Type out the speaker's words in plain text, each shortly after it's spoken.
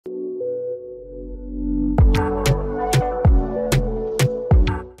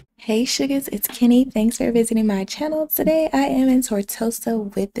Hey sugars, it's Kenny. Thanks for visiting my channel. Today I am in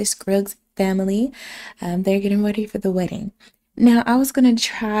Tortosa with the Scruggs family. They're getting ready for the wedding. Now I was gonna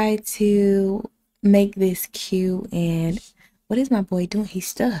try to make this cute, and what is my boy doing? He's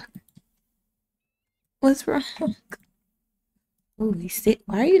stuck. What's wrong? Oh, he's sick.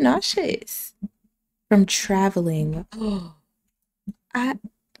 Why are you nauseous? From traveling. Oh, I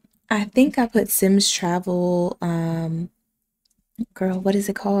I think I put Sims Travel. Girl, what is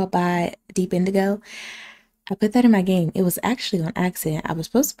it called? By Deep Indigo. I put that in my game. It was actually on accident. I was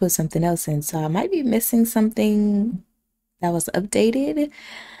supposed to put something else in, so I might be missing something that was updated.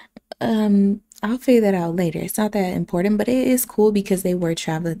 I'll figure that out later. It's not that important, but it is cool because they were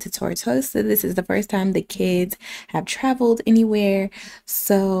traveling to Tortosa. This is the first time the kids have traveled anywhere,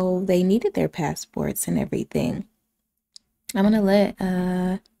 so they needed their passports and everything. I'm gonna let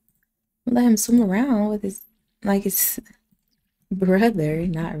him swim around with his like his brother.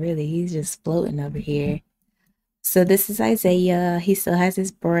 Not really. He's just floating over here. So this is Isaiah. He still has his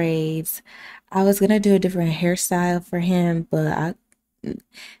braids. I was gonna do a different hairstyle for him, but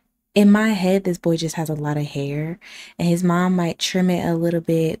in my head, this boy just has a lot of hair, and his mom might trim it a little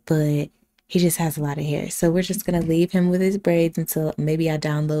bit, but he just has a lot of hair. So we're just gonna leave him with his braids until maybe I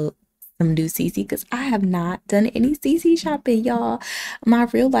download some new CC because I have not done any CC shopping, y'all. My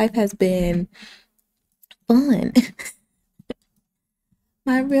real life has been fun.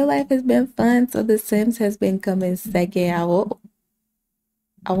 My real life has been fun, so The Sims has been coming second. I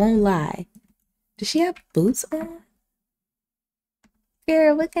won't lie. Does she have boots on?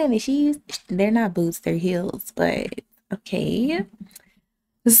 Girl, what kind of shoes? They're not boots, they're heels, but okay.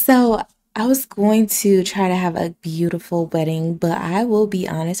 So I was going to try to have a beautiful wedding, but I will be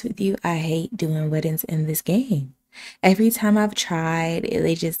honest with you, I hate doing weddings in this game. Every time I've tried,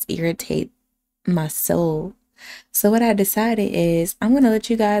 they just irritate my soul. So what I decided is I'm gonna let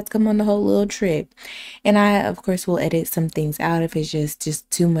you guys come on the whole little trip. And I of course will edit some things out if it's just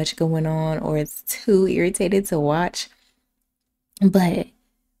too much going on or it's too irritated to watch. But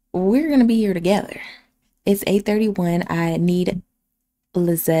we're gonna be here together. It's 8:31. I need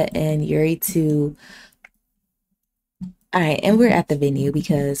Lizette and Yuri to. All right, and we're at the venue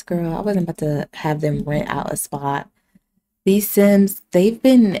because girl, I wasn't about to have them rent out a spot. These Sims, they've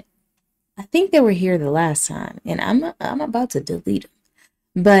been. I think they were here the last time, and I'm about to delete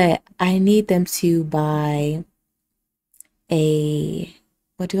them. But I need them to buy a.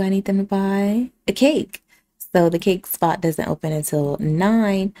 What do I need them to buy? A cake. So the cake spot doesn't open until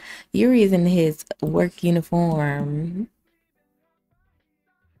 9. Yuri is in his work uniform.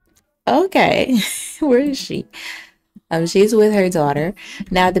 Okay. Where is she? She's with her daughter.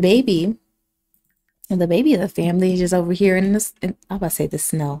 Now the baby of the family is just over here I'm about to say the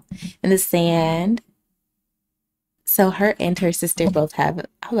snow, in the sand. So her and her sister both have,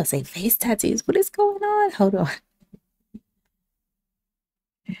 I was about to say face tattoos. What is going on? Hold on.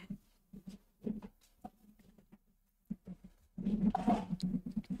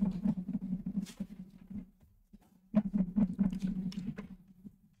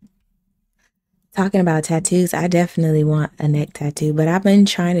 Talking about tattoos, I definitely want a neck tattoo, but I've been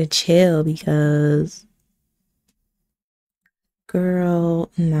trying to chill because,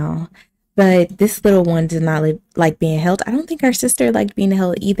 girl, no. But this little one does not like being held. I don't think her sister liked being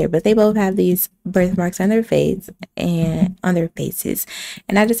held either, but they both have these birthmarks on their face and on their faces.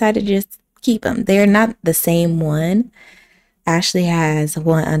 And I decided to just keep them. They're not the same one. Ashley has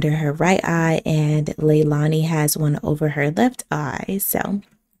one under her right eye, and Leilani has one over her left eye. So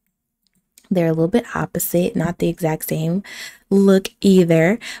they're a little bit opposite, not the exact same look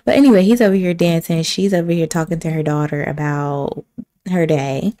either. But anyway, he's over here dancing. She's over here talking to her daughter about her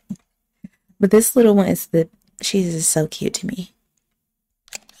day. But this little one she's just so cute to me.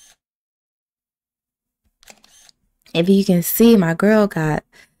 If you can see, my girl got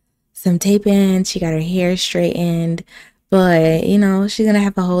some tape in. She got her hair straightened. But, you know, she's going to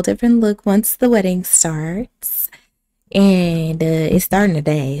have a whole different look once the wedding starts. And it's starting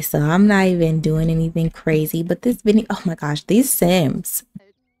today, so I'm not even doing anything crazy. But this video, oh my gosh, these Sims.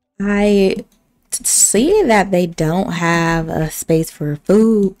 I see that they don't have a space for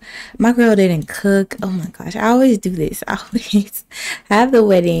food. My girl didn't cook. Oh my gosh, I always do this. I always have the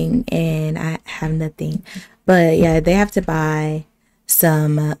wedding and I have nothing. But yeah, they have to buy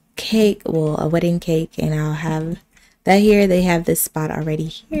some cake, well, a wedding cake, and I'll have that here. They have this spot already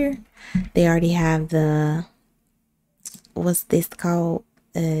here. They already have the, what's this called?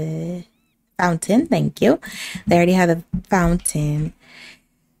 Fountain. Thank you. They already have the fountain.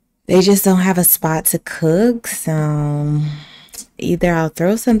 They just don't have a spot to cook, so either I'll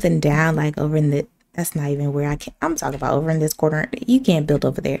throw something down like over in the That's not even where I'm talking about over in this corner. You can't build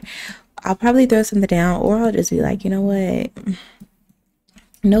over there. I'll probably throw something down, or I'll just be like, you know what?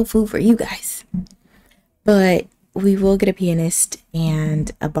 No food for you guys. But we will get a pianist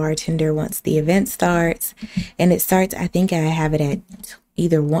and a bartender once the event starts. And it starts, I think I have it at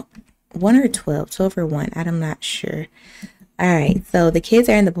either 1 or 12 or 1. I'm not sure. All right, so the kids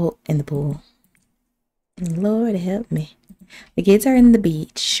are in the pool. Lord help me. The kids are in the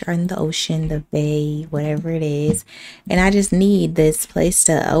beach or in the ocean, the bay, whatever it is. And I just need this place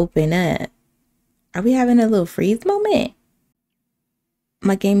to open up. Are we having a little freeze moment?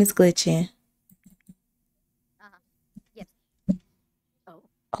 My game is glitching.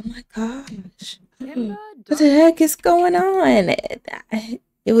 Oh my gosh. What the heck is going on?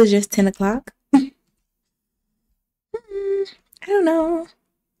 It was just 10 o'clock. I don't know.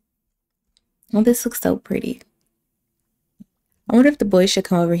 Well, this looks so pretty. I wonder if the boys should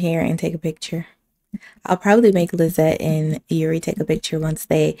come over here and take a picture. I'll probably make Lizette and Yuri take a picture once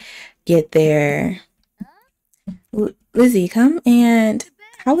they get there. Lizzy, come and...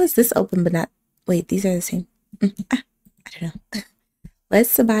 How is this open but not... Wait, these are the same. I don't know.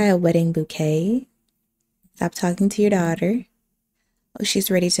 Let's buy a wedding bouquet. Stop talking to your daughter. Oh,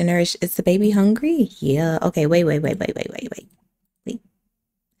 she's ready to nourish. Is the baby hungry? Yeah. Okay, wait.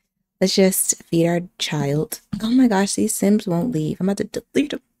 Let's just feed our child. Oh my gosh, these Sims won't leave. I'm about to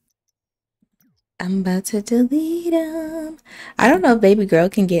delete them. I don't know if baby girl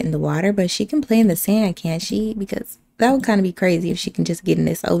can get in the water, but she can play in the sand, can't she? Because that would kind of be crazy if she can just get in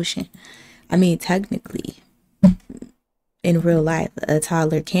this ocean. I mean, technically, in real life, a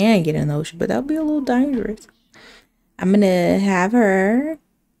toddler can get in the ocean, but that would be a little dangerous. I'm gonna have her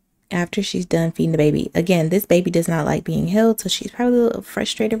after she's done feeding the baby. Again, this baby does not like being held, so she's probably a little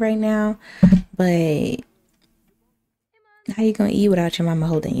frustrated right now. But how you gonna eat without your mama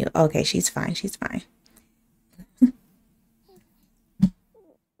holding you? Okay, she's fine. She's fine.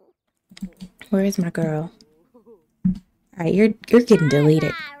 Where is my girl? All right, you're getting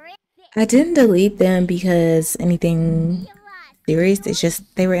deleted. I didn't delete them because anything serious. It's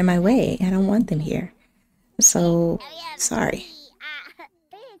just they were in my way. I don't want them here. So sorry.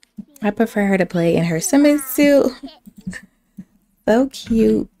 I prefer her to play in her swimming suit. So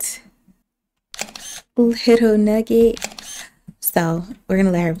cute. Little nugget. So we're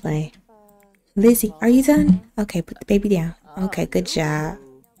gonna let her play. Lizzy, are you done? Okay, put the baby down. Okay, good job.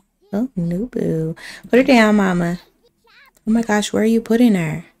 Oh, no boo. Put her down, mama. Oh my gosh, where are you putting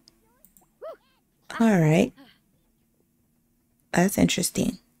her? Alright. That's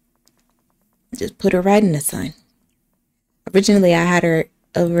interesting. Just put her right in the sun. Originally, I had her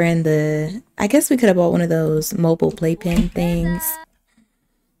over in the... I guess we could have bought one of those mobile playpen things.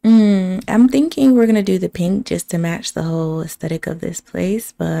 I'm thinking we're going to do the pink just to match the whole aesthetic of this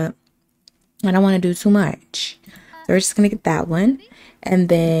place, but I don't want to do too much. So we're just going to get that one. And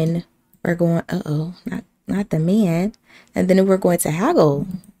then we're going... Uh-oh, not the man. And then we're going to haggle.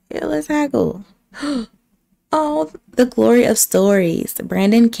 Yeah, let's haggle. Oh, the glory of stories.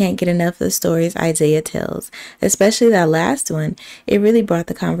 Brandon can't get enough of the stories Isaiah tells, especially that last one. It really brought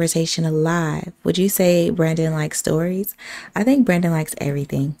the conversation alive. Would you say Brandon likes stories? I think Brandon likes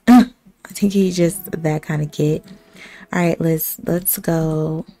everything. I think he's just that kind of kid. All right, let's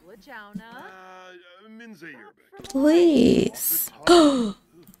go. Please. Oh,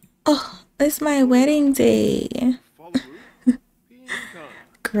 it's my wedding day.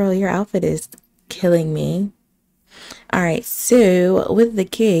 Girl, your outfit is killing me. All right, so with the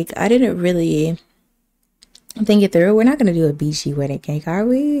cake, I didn't really think it through. We're not going to do a beachy wedding cake, are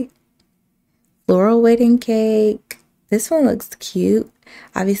we? Floral wedding cake. This one looks cute.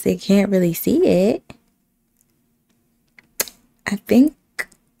 Obviously, I can't really see it. I think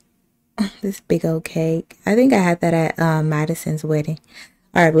this big old cake. I think I had that at Madison's wedding.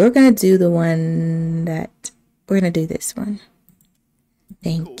 All right, we're going to do the one that... We're going to do this one.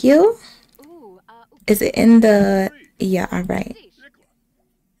 Thank you. Is it in the... Yeah, all right.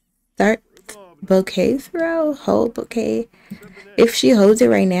 Start bouquet throw. Hold bouquet. If she holds it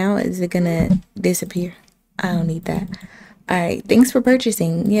right now, is it gonna disappear? I don't need that. All right. Thanks for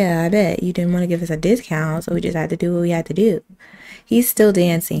purchasing. Yeah, I bet you didn't want to give us a discount, so we just had to do what we had to do. He's still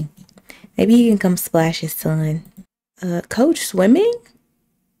dancing. Maybe he can come splash his son. Coach swimming?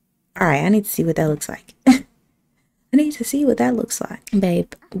 All right. I need to see what that looks like. I need to see what that looks like.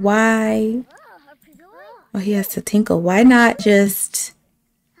 Babe, why... Oh, he has to tinkle. Why not just...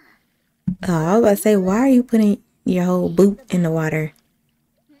 Oh, I was about to say, why are you putting your whole boot in the water?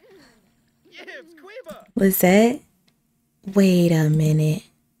 Lizette? Wait a minute.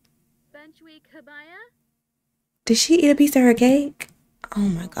 Did she eat a piece of her cake? Oh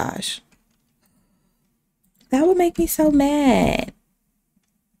my gosh. That would make me so mad.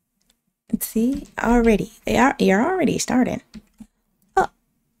 See, already. You're already starting. Oh,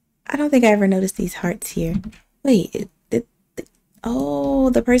 I don't think I ever noticed these hearts here. Wait, oh,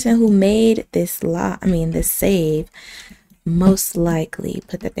 the person who made this this save, most likely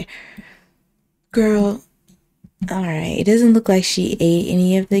put that there. Girl, alright. It doesn't look like she ate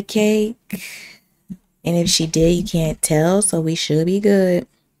any of the cake. And if she did, you can't tell, so we should be good.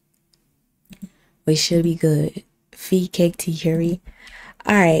 We should be good. Feed cake to Yuri.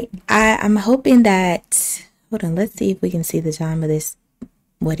 Alright, I'm hoping that... Hold on, let's see if we can see the time of this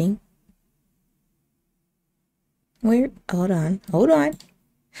wedding. Where? Hold on.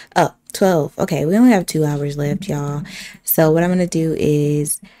 Oh, 12. Okay, we only have 2 hours left, y'all. So what I'm going to do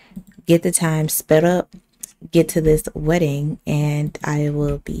is get the time sped up, get to this wedding, and I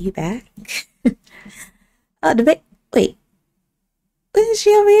will be back. Oh, wait. Wasn't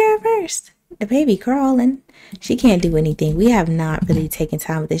she over here first? The baby crawling. She can't do anything. We have not really taken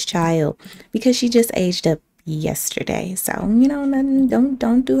time with this child because she just aged up yesterday. So, you know,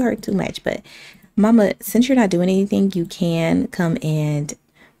 don't do her too much. But Mama, since you're not doing anything, you can come and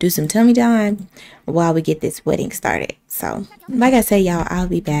do some tummy time while we get this wedding started. So, like I said, y'all, I'll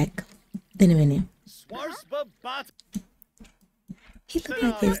be back in a minute. He looked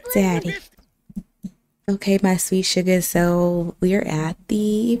like his daddy. Okay, my sweet sugar, so we're at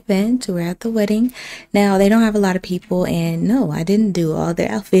the event, we're at the wedding. Now, they don't have a lot of people, and no, I didn't do all their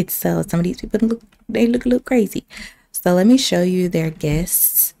outfits, so some of these people look a little crazy. So let me show you their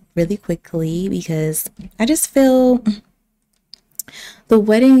guests really quickly, because I just feel the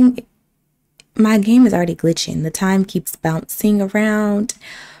wedding, my game is already glitching. The time keeps bouncing around,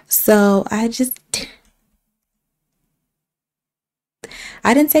 so I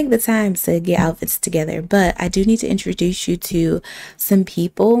didn't take the time to get outfits together, but I do need to introduce you to some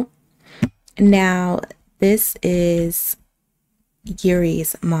people. Now, this is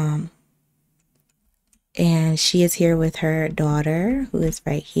Yuri's mom, and she is here with her daughter, who is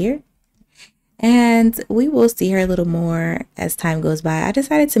right here. And we will see her a little more as time goes by. I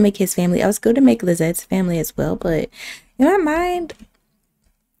decided to make his family. I was going to make Lizette's family as well, but in my mind,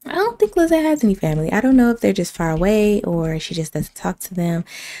 I don't think Lizette has any family. I don't know if they're just far away or she just doesn't talk to them.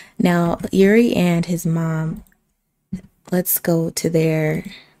 Now, Yuri and his mom, let's go to their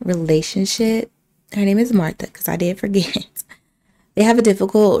relationship. Her name is Martha, because I did forget. They have a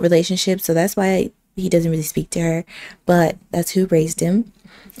difficult relationship, so that's why he doesn't really speak to her, but that's who raised him.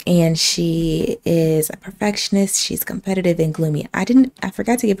 And she is a perfectionist. She's competitive and gloomy. I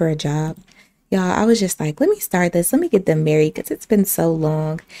forgot to give her a job. Y'all, I was just like, let me start this. Let me get them married because it's been so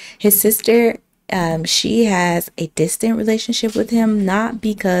long. His sister, she has a distant relationship with him, not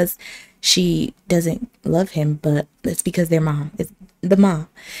because she doesn't love him, but it's because their mom is the mom.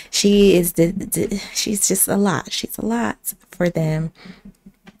 She is she's just a lot. She's a lot for them.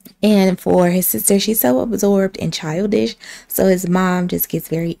 And for his sister, she's so absorbed and childish. So his mom just gets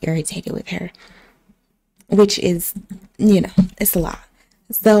very irritated with her, which is, you know, it's a lot.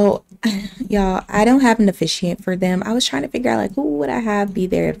 So, y'all, I don't have an officiant for them. I was trying to figure out, like, who would I have be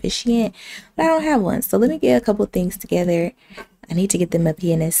their officiant? But I don't have one. So let me get a couple things together. I need to get them a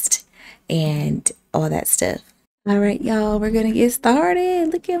pianist and all that stuff. All right, y'all, we're going to get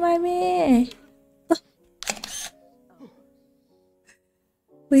started. Look at my man.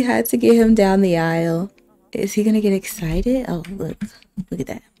 We had to get him down the aisle. Is he going to get excited? Oh, look at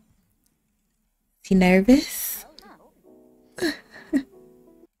that. Is he nervous?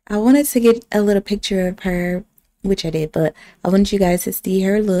 I wanted to get a little picture of her, which I did, but I wanted you guys to see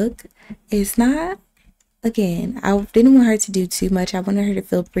her look. It's not, again, I didn't want her to do too much. I wanted her to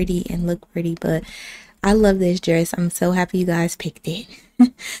feel pretty and look pretty, but I love this dress. I'm so happy you guys picked it.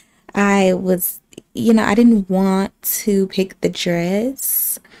 I was, you know, I didn't want to pick the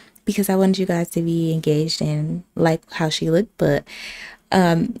dress because I wanted you guys to be engaged and like how she looked, but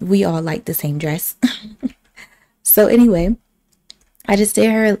we all like the same dress. So anyway, I just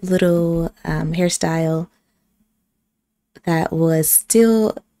did her little hairstyle that was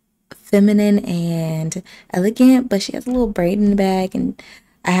still feminine and elegant, but she has a little braid in the back, and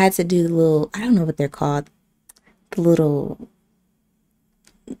I had to do the little, I don't know what they're called, the little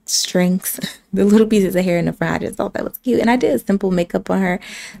strings, the little pieces of hair in the front. I just thought that was cute, and I did a simple makeup on her,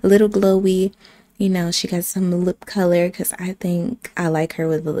 a little glowy. You know, she got some lip color because I think I like her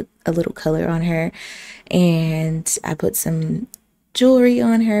with a little color on her, and I put some jewelry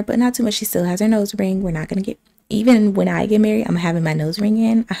on her, but not too much. She still has her nose ring. We're not gonna get, even when I get married, I'm having my nose ring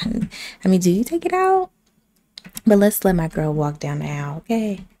in. I mean, do you take it out? But let's let my girl walk down the aisle,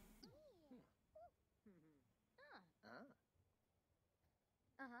 okay?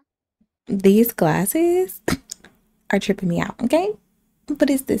 These glasses? are tripping me out, okay? What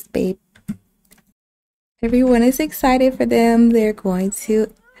is this, babe? Everyone is excited for them. They're going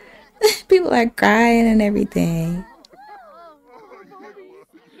to... People are crying and everything.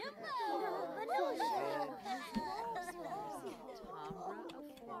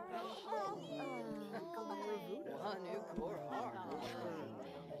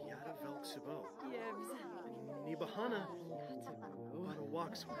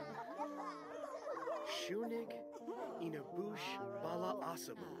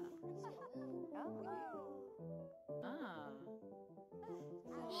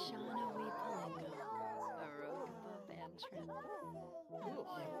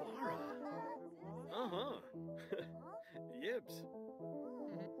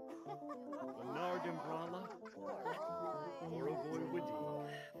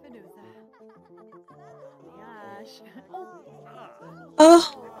 Oh,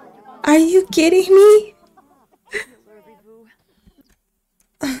 are you kidding me?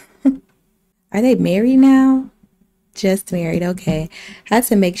 Are they married now? Just married, okay. Had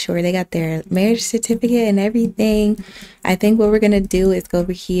to make sure they got their marriage certificate and everything. I think what we're gonna do is go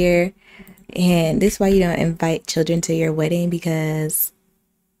over here, and this is why you don't invite children to your wedding, because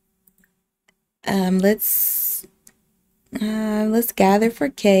let's gather for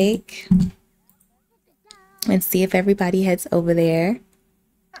cake and see if everybody heads over there.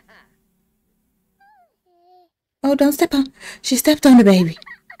 Oh, don't step on. She stepped on the baby.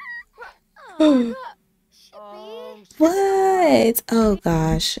 What? Oh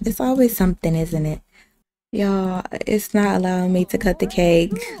gosh, it's always something, isn't it? Y'all, it's not allowing me to cut the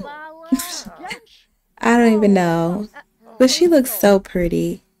cake. I don't even know. But she looks so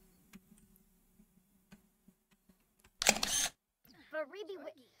pretty.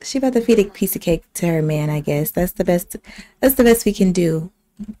 She about to feed a piece of cake to her man, I guess. That's the best we can do.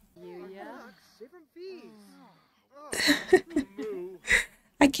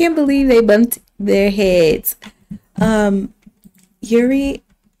 I can't believe they bumped their heads. Yuri,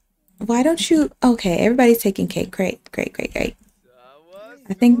 why don't you... Okay, everybody's taking cake. Great.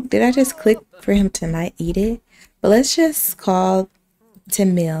 I think, did I just click for him to not eat it? But let's just call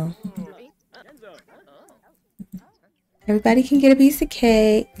Tim Mill. Everybody can get a piece of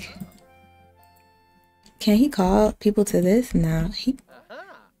cake. Can he call people to this? No. He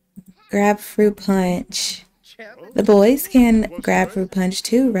grab fruit punch. The boys can grab fruit punch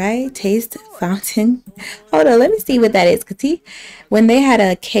too, right? Taste fountain. Hold on, let me see what that is. Cause when they had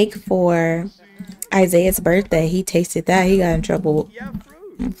a cake for Isaiah's birthday, he tasted that. He got in trouble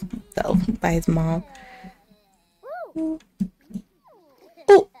though by his mom. Oh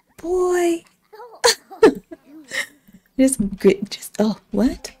boy. just oh,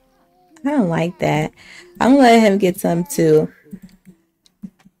 what? I don't like that. I'm gonna let him get some too.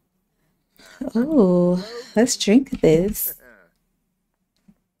 Oh, let's drink this.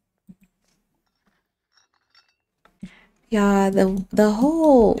 Yeah, the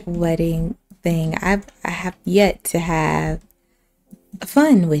whole wedding thing, I have yet to have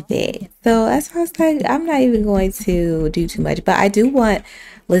fun with it. So that's why I was like, I'm not even going to do too much. But I do want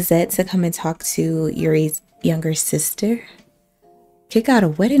Lizette to come and talk to Yuri's younger sister. Kick out a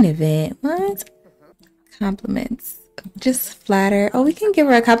wedding event. What? Compliments. Just flatter. Oh, we can give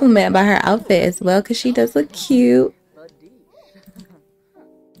her a compliment about her outfit as well, because she does look cute.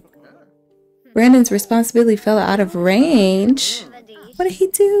 Brandon's responsibility fell out of range. What did he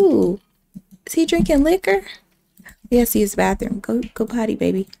do? Is he drinking liquor? He has to use the bathroom. Go potty,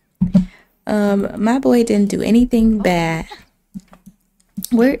 baby. My boy didn't do anything bad.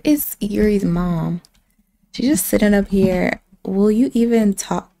 Where is Yuri's mom? She's just sitting up here. Will you even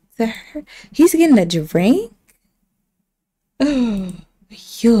talk to her? He's getting a drink? Oh,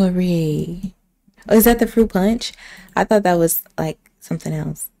 Yuri. Oh, is that the fruit punch? I thought that was like something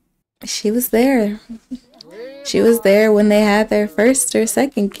else. She was there. She was there when they had their first or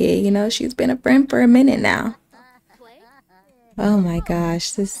second kid. You know, she's been a friend for a minute now. Oh my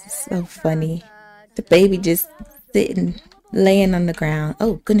gosh, this is so funny. The baby just sitting, laying on the ground.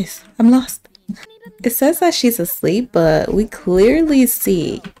 Oh goodness, I'm lost. It says that she's asleep, but we clearly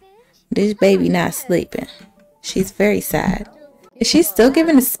see this baby not sleeping. She's very sad. Is she still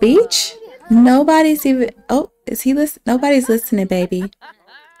giving a speech? Nobody's even... Oh, is he listening? Nobody's listening, baby.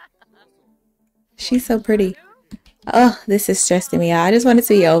 She's so pretty. Oh, this is stressing me out. I just want it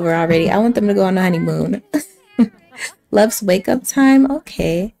to be over already. I want them to go on a honeymoon. Love's wake up time?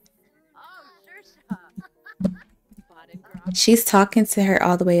 Okay. She's talking to her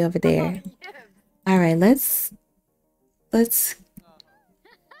all the way over there. Alright, let's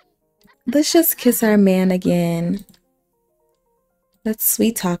just kiss our man again. Let's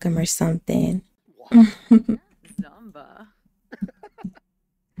sweet talk him or something.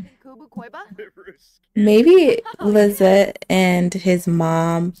 Maybe Lizette and his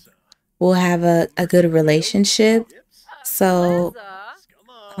mom will have a good relationship. So,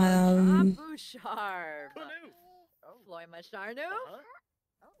 um,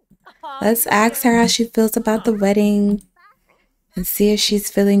 let's ask her how she feels about the wedding and see if she's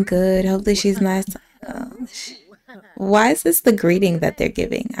feeling good. Hopefully, she's nice. Why is this the greeting that they're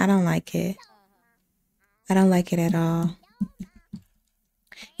giving? I don't like it. I don't like it at all.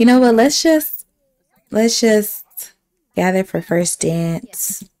 You know what? Let's just gather for first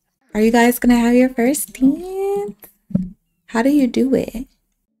dance. Are you guys gonna have your first dance? How do you do it?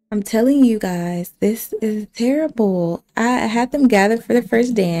 I'm telling you guys, this is terrible. I had them gather for the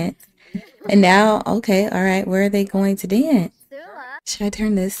first dance, and now, okay, all right, where are they going to dance? Should I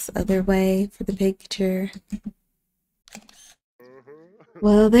turn this other way for the picture?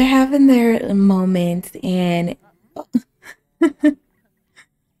 Well, they're having their moment, and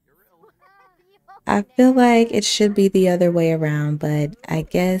I feel like it should be the other way around, but I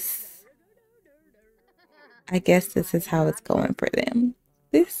guess this is how it's going for them.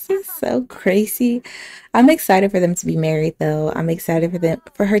 This is so crazy. I'm excited for them to be married though. I'm excited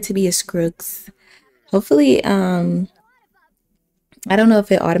for her to be a Scruggs. Hopefully, I don't know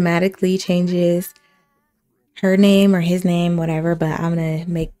if it automatically changes her name or his name, whatever, but I'm gonna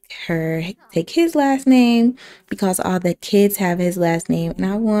make her take his last name because all the kids have his last name and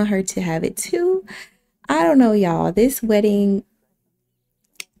I want her to have it too. I don't know, y'all. This wedding,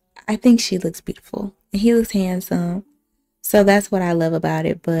 I think she looks beautiful and he looks handsome. So that's what I love about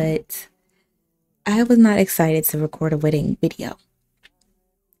it, but I was not excited to record a wedding video.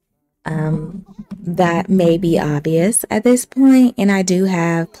 That may be obvious at this point, and I do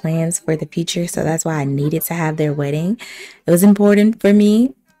have plans for the future, so that's why I needed to have their wedding. It was important for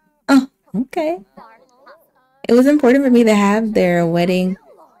me. Oh, okay. It was important for me to have their wedding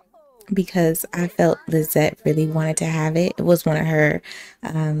because I felt Lizette really wanted to have it. It was one of her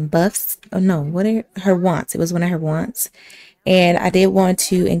buffs. Oh no, what are her wants? It was one of her wants. And I did want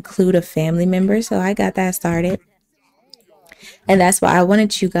to include a family member, so I got that started. And that's why I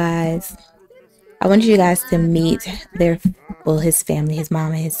wanted you guys to meet his family, his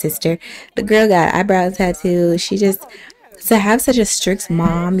mom and his sister. The girl got eyebrow tattoo. To have such a strict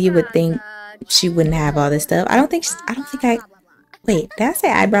mom, you would think she wouldn't have all this stuff. Wait, did I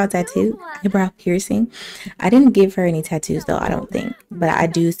say eyebrow tattoo? Eyebrow piercing? I didn't give her any tattoos though, I don't think. But I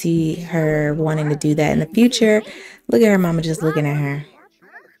do see her wanting to do that in the future. Look at her mama just looking at her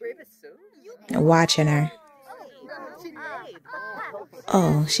and watching her.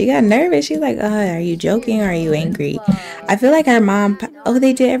 Oh, she got nervous. She's like, are you joking or are you angry? I feel like her mom, oh,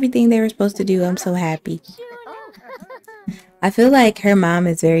 they did everything they were supposed to do. I'm so happy. I feel like her mom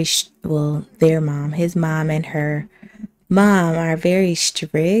is their mom, his mom and her mom are very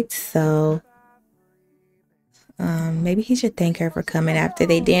strict. So maybe he should thank her for coming after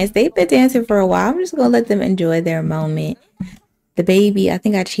they dance. They've been dancing for a while. I'm just going to let them enjoy their moment. The baby, I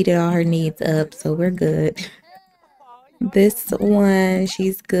think I cheated all her needs up, so we're good. This one,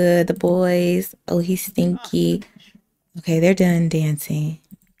 she's good. The boys, oh, he's stinky. Okay, they're done dancing.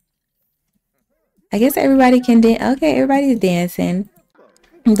 I guess everybody can dance. Okay, everybody's dancing.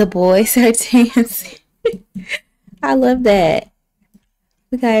 The boys are dancing. I love that.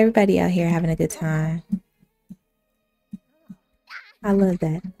 We got everybody out here having a good time. I love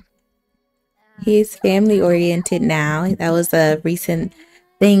that. He's family oriented now. That was a recent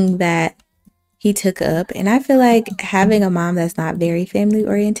thing that he took up, and I feel like having a mom that's not very family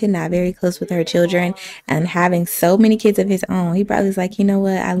oriented, not very close with her children, and having so many kids of his own, he probably was like, you know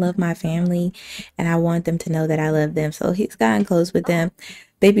what, I love my family and I want them to know that I love them, so he's gotten close with them.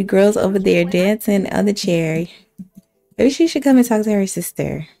 Baby girl's over there dancing on the chair. Maybe she should come and talk to her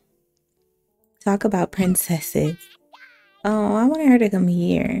sister. Talk about princesses. Oh, I wanted her to come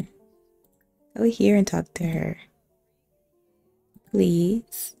here. Go here and talk to her,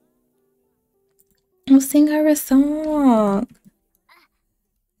 please. We'll sing her a song.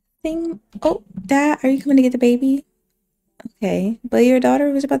 Sing. Oh, Dad, are you coming to get the baby? Okay, but your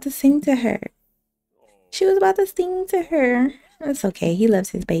daughter was about to sing to her. She was about to sing to her. It's okay. He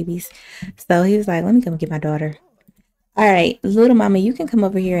loves his babies. So he was like, let me come get my daughter. All right, little mama, you can come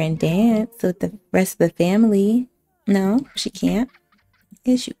over here and dance with the rest of the family. No, she can't.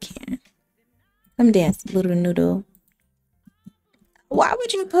 Yes, you can. Come dance, little noodle. Why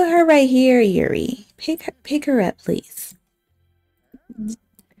would you put her right here, Yuri? Pick her up, please. I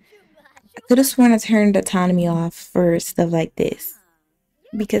could have sworn I turned autonomy off for stuff like this.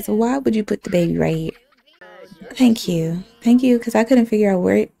 Because why would you put the baby right here? Thank you. Thank you, because I couldn't figure out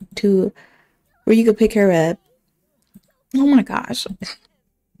where you could pick her up. Oh my gosh.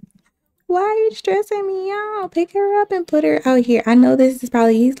 Why are you stressing me out? Pick her up and put her out here. I know this is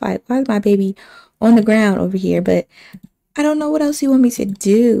probably, he's like, why is my baby on the ground over here? But I don't know what else you want me to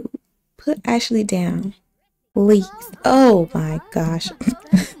do. Put Ashley down, please. Oh my gosh.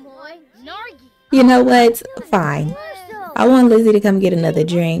 You know what? Fine. I want Lizzy to come get another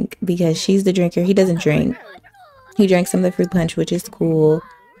drink because she's the drinker. He doesn't drink. He drank some of the fruit punch, which is cool.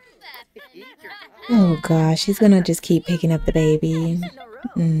 Oh gosh, he's gonna just keep picking up the baby.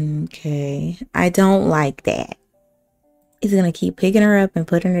 Okay. I don't like that. He's gonna keep picking her up and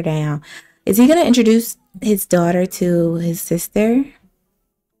putting her down. Is he gonna introduce his daughter to his sister?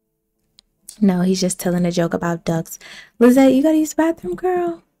 No, he's just telling a joke about ducks. Lizette, you gotta use the bathroom,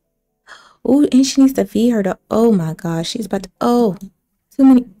 girl. Oh, and she needs to feed her. Oh my gosh, she's about to. Oh, too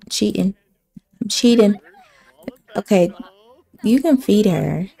many cheating. I'm cheating. Okay, you can feed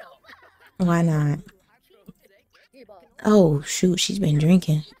her. Why not? Oh shoot, she's been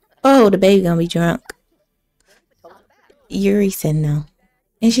drinking. Oh, the baby gonna be drunk. Yuri said no,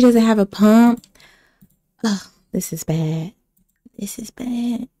 and she doesn't have a pump. Oh, this is bad. This is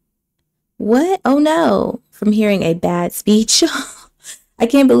bad. What? Oh no! From hearing a bad speech. I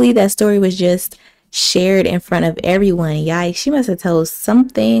can't believe that story was just shared in front of everyone. Yikes! She must have told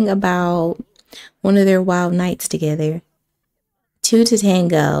something about one of their wild nights together. 2 to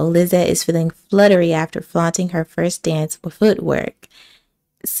tango. Lizette is feeling fluttery after flaunting her first dance with footwork.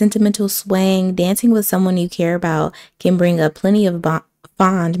 Sentimental swaying, dancing with someone you care about can bring up plenty of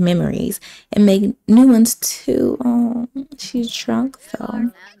fond memories and make new ones too. Oh, she's drunk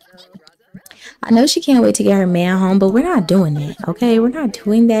though. I know she can't wait to get her man home, but we're not doing that, okay? We're not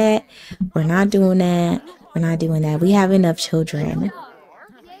doing that. We're not doing that. We're not doing that. We have enough children.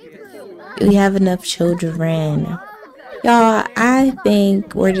 We have enough children. Y'all, I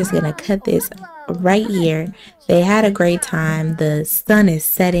think we're just gonna cut this right here. They had a great time. The sun is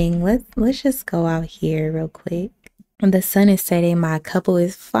setting. Let's just go out here real quick. The sun is setting. My couple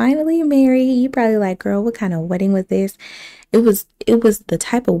is finally married. You probably like, girl, what kind of wedding was this? It was the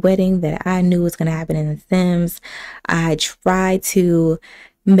type of wedding that I knew was gonna happen in The Sims. I tried to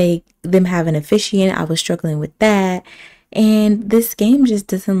make them have an officiant. I was struggling with that. And this game just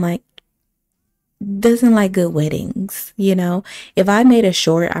doesn't like good weddings, you know. If I made a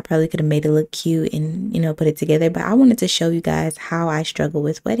short, I probably could have made it look cute and, you know, put it together, but I wanted to show you guys how I struggle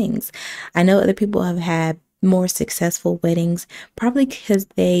with weddings. I know other people have had more successful weddings, probably because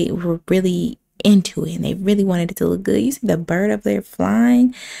they were really into it and they really wanted it to look good. You see the bird up there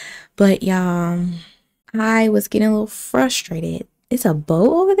flying, but y'all, I was getting a little frustrated. It's a boat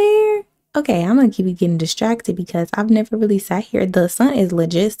over there. Okay, I'm gonna keep getting distracted because I've never really sat here. The sun is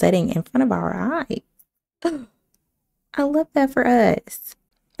legit setting in front of our eyes. I love that for us.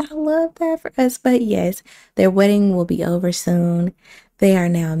 I love that for us. But yes, their wedding will be over soon. They are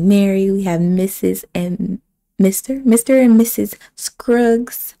now married. We have Mrs. and Mr. and Mrs.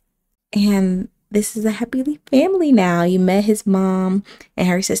 Scruggs. And this is a happy family now. You met his mom and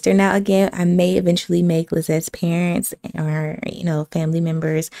her sister. Now, again, I may eventually make Lizette's parents or, you know, family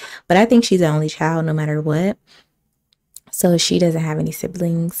members, but I think she's the only child no matter what. So she doesn't have any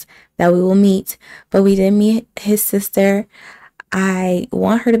siblings that we will meet, but we did meet his sister. I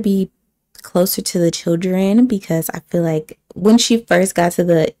want her to be closer to the children because I feel like when she first got to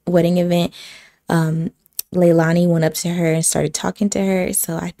the wedding event, Leilani went up to her and started talking to her.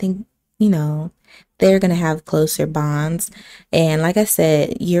 So I think, you know, they're going to have closer bonds. And like I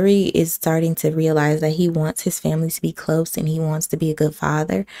said, Yuri is starting to realize that he wants his family to be close and he wants to be a good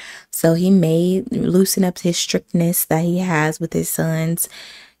father. So he may loosen up his strictness that he has with his sons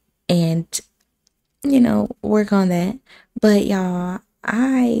and, you know, work on that. But y'all,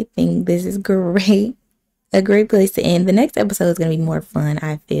 I think this is great. A great place to end. The next episode is going to be more fun,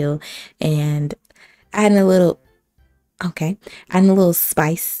 I feel. And adding a little... Okay, adding a little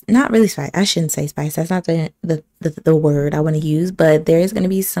spice. Not really spice. I shouldn't say spice. That's not the word I want to use. But there is going to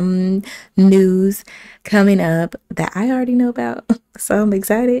be some news coming up that I already know about. So I'm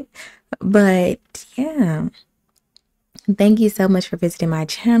excited. But yeah, thank you so much for visiting my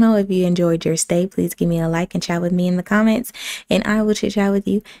channel. If you enjoyed your stay, please give me a like and chat with me in the comments. And I will chit chat with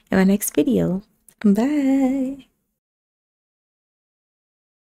you in my next video. Bye.